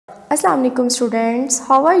Assalamu alaikum students,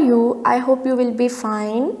 how are you? I hope you will be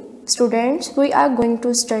fine. Students, we are going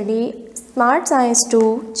to study Smart Science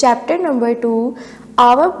 2, chapter number 2,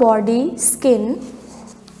 our body, skin.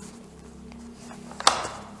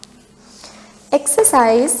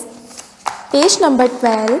 Exercise, page number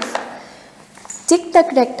 12. Tick the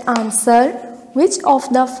correct answer. Which of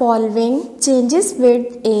the following changes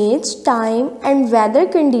with age, time and weather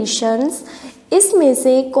conditions? इसमें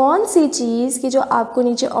से कौन सी चीज़ की जो आपको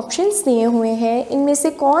नीचे options दिए हुए हैं, इनमें से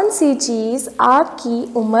कौन सी चीज़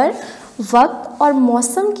आपकी उम्र, वक्त और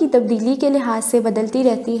मौसम की तब्दीली के लिहाज से बदलती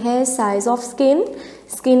रहती है? साइज़ ऑफ स्किन,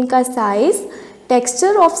 स्किन का size,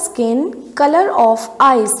 texture of skin, colour of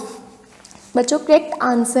eyes. बच्चों करेक्ट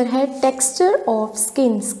आंसर है टेक्सचर ऑफ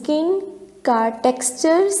स्किन। स्किन का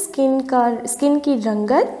टेक्सचर, स्किन की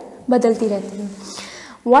रंगत बदलती रहती है।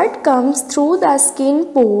 What comes through the skin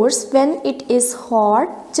pores when it is hot?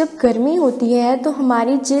 जब गर्मी होती है तो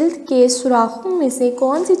हमारी जिल्द के सुराखों में से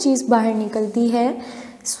कौन सी चीज़ बाहर निकलती है?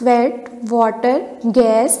 Sweat, water,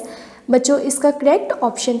 gas. बच्चों इसका करेक्ट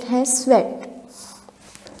ऑप्शन है स्वेट,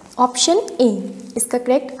 ऑप्शन ए। इसका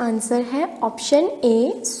करेक्ट आंसर है ऑप्शन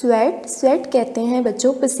ए, स्वेट। स्वेट कहते हैं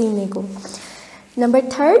बच्चों पसीने को। Number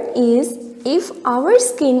 3 is if our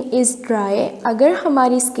skin is dry, अगर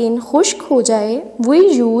हमारी स्किन खुश्क हो जाए, वी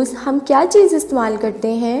यूज़, हम क्या चीज़ इस्तेमाल करते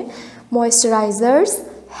हैं? मॉइस्चराइज़र्स,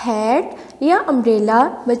 हैट या अम्ब्रेला।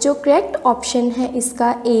 बच्चों करेक्ट ऑप्शन है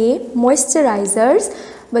इसका ए, मॉइस्चराइज़र्स।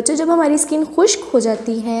 बच्चों जब हमारी स्किन खुश्क हो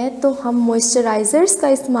जाती है तो हम मॉइस्चराइज़र्स का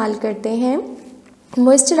इस्तेमाल करते हैं।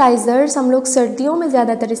 मॉइस्चराइज़र्स हम लोग सर्दियों में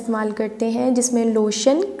ज़्यादातर इस्तेमाल करते हैं, जिसमें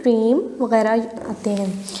लोशन, क्रीम वगैरह आते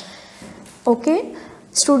हैं। Okay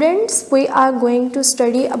students, we are going to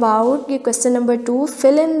study about question number 2,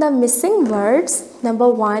 fill in the missing words. Number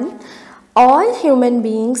 1, all human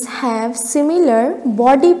beings have similar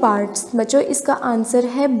body parts. बच्चों इसका आंसर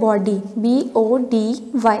है body,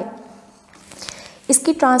 BODY।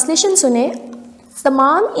 इसकी ट्रांसलेशन सुने।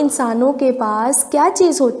 तमाम इंसानों के पास क्या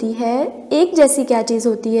चीज़ होती है? एक जैसी क्या चीज़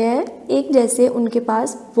होती है? एक जैसे उनके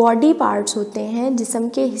पास बॉडी पार्ट्स होते हैं, जिस्म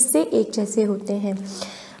के हिस्से एक जैसे होते हैं।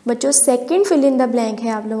 बच्चों second fill in the blank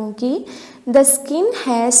है आप लोगों की। The skin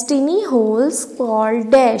has टिनी holes called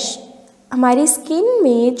dash. हमारी स्किन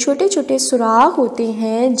में छोटे छोटे सुराख होते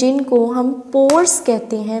हैं जिनको हम पोर्स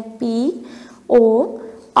कहते हैं,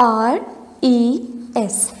 PORES।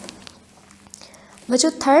 बच्चों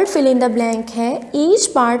third fill in the blank है। Each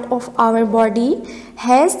part of our body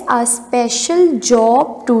has a special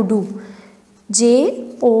job to do,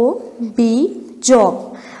 JOB, job.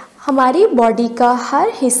 हमारी बॉडी का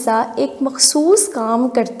हर हिस्सा एक मखसूस काम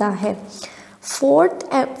करता है। Fourth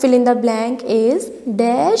fill in the blank is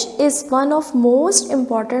dash is one of most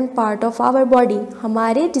important part of our body.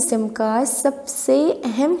 हमारे जिस्म का सबसे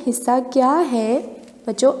अहम हिस्सा क्या है?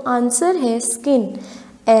 बच्चों आंसर है skin,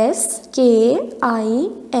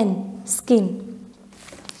 SKIN, skin.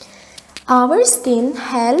 Our skin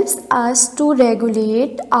helps us to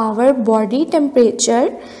regulate our body temperature,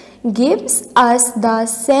 gives us the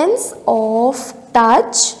sense of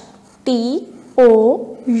touch, TOUCH,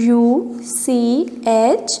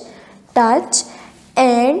 touch,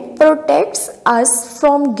 and protects us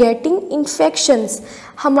from getting infections.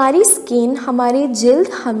 हमारी स्किन, हमारी जिल्द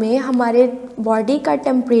हमें हमारे बॉडी का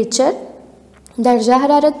टेम्परेचर, दर्जा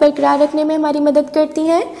हरारत बरकरार रखने में हमारी मदद करती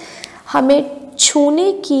हैं। हमें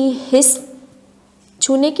छूने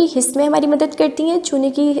की हिस्स में हमारी मदद करती हैं,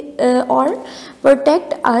 और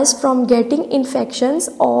protect us from getting infections,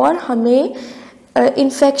 और हमें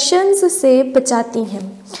इन्फेक्शंस से बचाती हैं।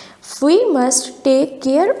 We must take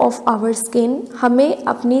care of our skin, हमें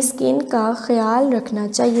अपनी स्किन का ख्याल रखना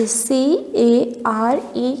चाहिए, CARE,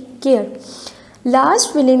 care.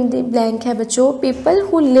 Last fill in the blank है बच्चों। People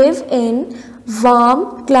who live in warm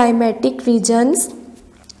climatic regions,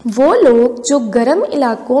 वो लोग जो गर्म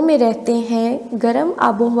इलाकों में रहते हैं, गर्म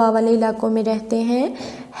आबो हवा वाले इलाकों में रहते हैं,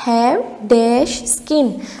 हैव डैश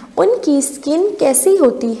स्किन, उनकी स्किन कैसी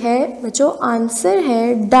होती है? बच्चों आंसर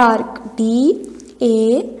है डार्क,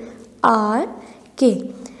 DARK।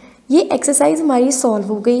 ये एक्सरसाइज हमारी सॉल्व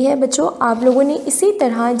हो गई है बच्चों। आप लोगों ने इसी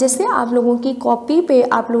तरह, जैसे आप लोगों की कॉपी पे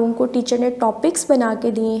आप लोगों को टीचर ने टॉपिक्स बना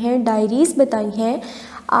के दिए हैं, डायरीज़ बताई हैं,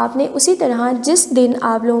 आपने उसी तरह जिस दिन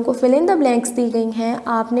आप लोगों को फिल इन द ब्लैंक्स दी गई हैं,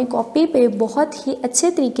 आपने कॉपी पे बहुत ही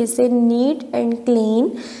अच्छे तरीके से नीट एंड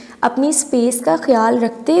क्लीन अपनी स्पेस का ख्याल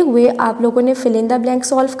रखते हुए आप लोगों ने fill in the blank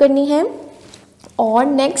solve करनी है। और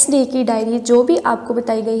नेक्स्ट डे की डायरी जो भी आपको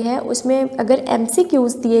बताई गई है, उसमें अगर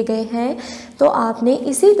MCQs दिए गए हैं तो आपने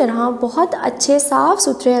इसी तरह बहुत अच्छे साफ़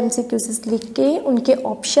सुथरे MCQs लिख के, उनके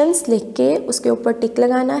ऑप्शंस लिख के उसके ऊपर टिक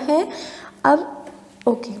लगाना है। अब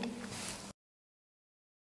ओके।